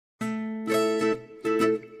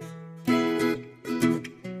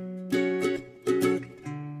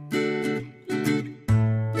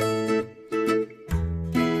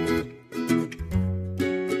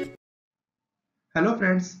Hello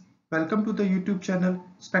friends, welcome to the YouTube channel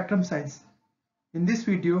Spectrum Science. In this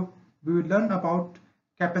video, we will learn about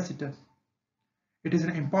capacitor. It is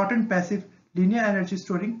an important passive linear energy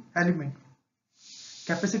storing element.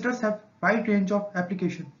 Capacitors have wide range of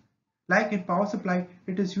application. Like in power supply,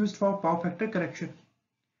 it is used for power factor correction.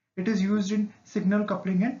 It is used in signal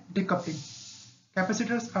coupling and decoupling.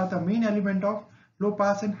 Capacitors are the main element of low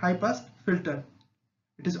pass and high pass filter.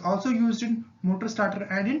 It is also used in motor starter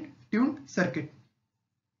and in tuned circuit.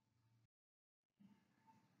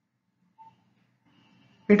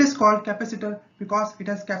 It is called capacitor because it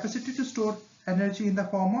has capacity to store energy in the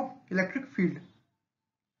form of electric field.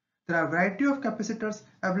 There are a variety of capacitors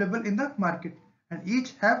available in the market and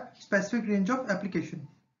each have specific range of application.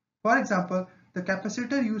 For example, the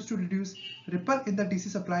capacitor used to reduce ripple in the DC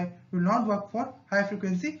supply will not work for high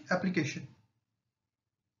frequency application.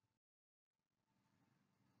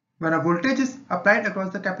 When a voltage is applied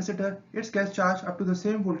across the capacitor, it gets charged up to the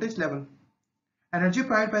same voltage level. Energy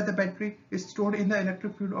provided by the battery is stored in the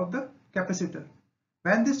electric field of the capacitor.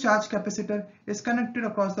 When this charged capacitor is connected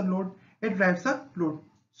across the load, it drives the load.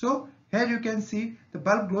 So here you can see the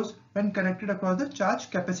bulb glows when connected across the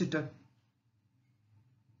charged capacitor.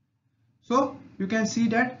 So you can see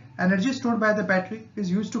that energy stored by the battery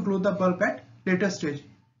is used to glow the bulb at later stage.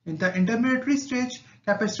 In the intermediary stage,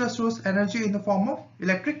 capacitor stores energy in the form of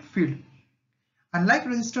electric field. Unlike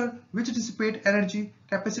resistor which dissipate energy,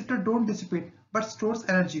 capacitor don't dissipate but stores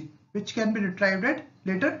energy which can be retrieved at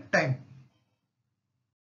later time.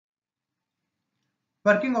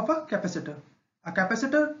 Working of a capacitor. A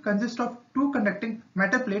capacitor consists of two conducting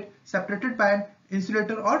metal plates separated by an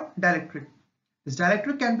insulator or dielectric. This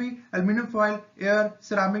dielectric can be aluminum foil, air,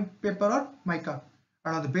 ceramic, paper or mica.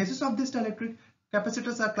 And on the basis of this dielectric,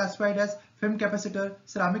 capacitors are classified as film capacitor,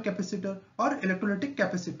 ceramic capacitor or electrolytic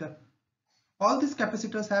capacitor. All these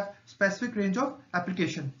capacitors have specific range of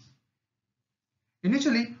application.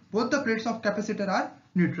 Initially, both the plates of capacitor are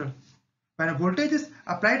neutral. When a voltage is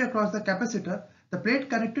applied across the capacitor, the plate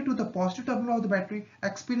connected to the positive terminal of the battery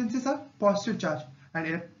experiences a positive charge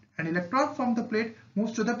and an electron from the plate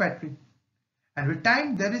moves to the battery. And with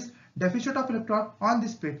time, there is deficit of electron on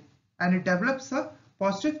this plate and it develops a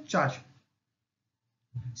positive charge.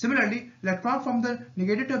 Similarly, electron from the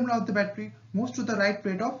negative terminal of the battery moves to the right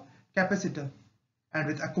plate of capacitor. And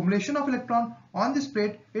with accumulation of electron on this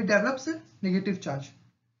plate, it develops a negative charge.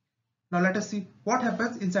 Now let us see what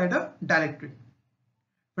happens inside a dielectric.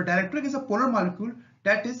 So dielectric is a polar molecule,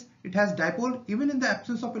 that is, it has dipole even in the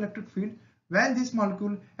absence of electric field. When this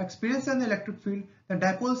molecule experiences an electric field, the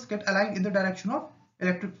dipoles get aligned in the direction of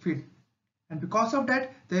electric field. And because of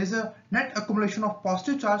that, there is a net accumulation of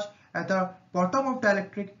positive charge at the bottom of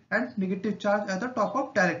dielectric and negative charge at the top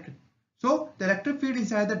of dielectric. So the electric field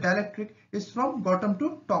inside the dielectric is from bottom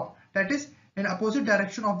to top, that is in opposite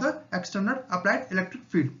direction of the external applied electric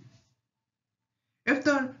field. If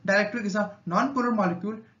the dielectric is a non-polar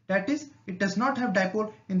molecule, that is it does not have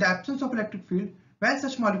dipole in the absence of electric field, when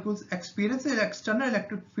such molecules experience the external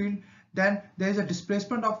electric field, then there is a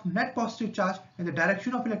displacement of net positive charge in the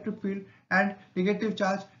direction of electric field and negative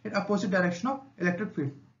charge in opposite direction of electric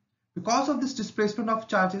field. Because of this displacement of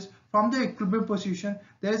charges from the equilibrium position,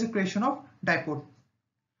 there is a creation of dipole.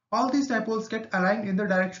 All these dipoles get aligned in the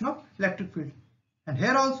direction of electric field. And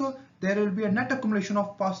here also there will be a net accumulation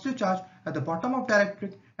of positive charge at the bottom of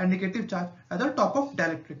dielectric and negative charge at the top of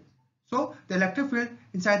dielectric. So the electric field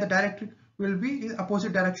inside the dielectric will be in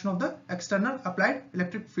opposite direction of the external applied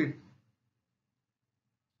electric field.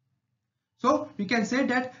 So we can say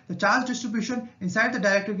that the charge distribution inside the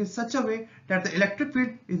dielectric is such a way that the electric field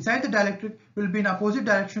inside the dielectric will be in opposite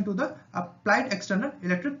direction to the applied external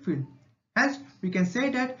electric field. Hence, we can say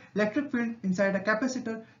that electric field inside a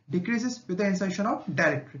capacitor decreases with the insertion of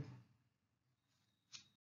dielectric.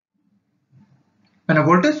 When a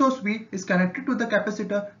voltage source V is connected to the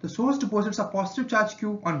capacitor, the source deposits a positive charge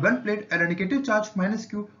Q on one plate and a negative charge minus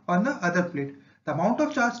Q on the other plate. The amount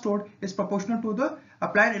of charge stored is proportional to the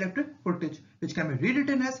applied electric voltage, which can be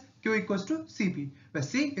rewritten as Q equals to Cp, where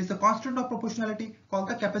C is the constant of proportionality called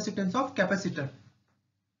the capacitance of capacitor.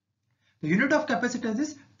 The unit of capacitance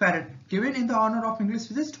is farad, given in the honor of English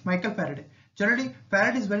physicist Michael Faraday. Generally,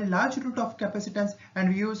 farad is very large unit of capacitance and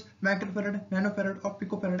we use microfarad, nanofarad or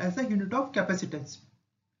picofarad as the unit of capacitance.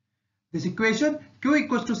 This equation Q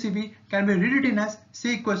equals to Cv can be rewritten as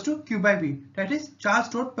C equals to Q by V, that is charge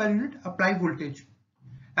stored per unit applied voltage.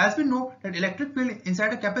 As we know that electric field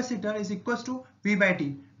inside a capacitor is equals to V by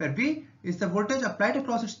D, where V is the voltage applied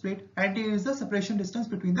across its plate and D is the separation distance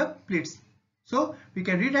between the plates. So we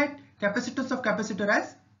can rewrite capacitance of capacitor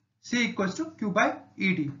as C equals to Q by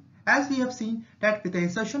ED. as we have seen that with the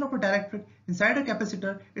insertion of a dielectric inside a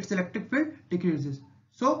capacitor, its electric field decreases.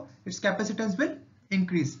 So its capacitance will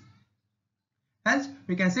increase. Hence,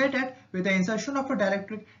 we can say that with the insertion of a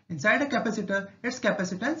dielectric inside a capacitor, its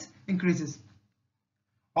capacitance increases.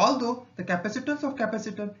 Although the capacitance of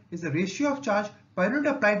capacitor is the ratio of charge per unit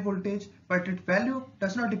applied voltage, but its value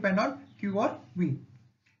does not depend on Q or V.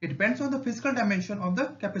 It depends on the physical dimension of the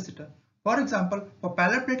capacitor. For example, for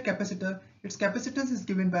parallel plate capacitor, its capacitance is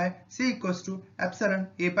given by C equals to epsilon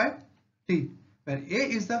A by D, where A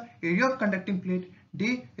is the area of conducting plate,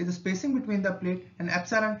 D is the spacing between the plate, and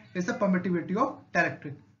epsilon is the permittivity of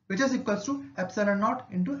dielectric, which is equals to epsilon naught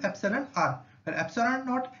into epsilon R, where epsilon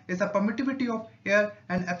naught is the permittivity of air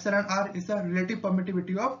and epsilon R is the relative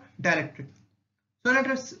permittivity of dielectric. So let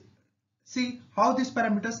us see how these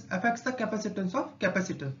parameters affects the capacitance of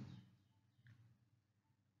capacitor.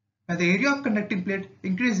 When the area of conducting plate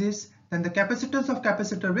increases, then the capacitance of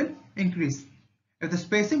capacitor will increase. If the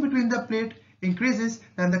spacing between the plate increases,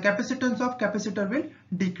 then the capacitance of capacitor will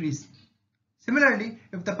decrease. Similarly,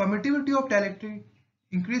 if the permittivity of dielectric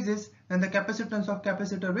increases, then the capacitance of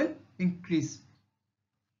capacitor will increase.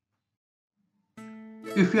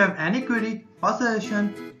 If you have any query or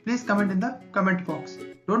suggestion, please comment in the comment box.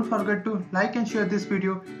 Don't forget to like and share this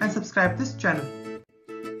video and subscribe this channel.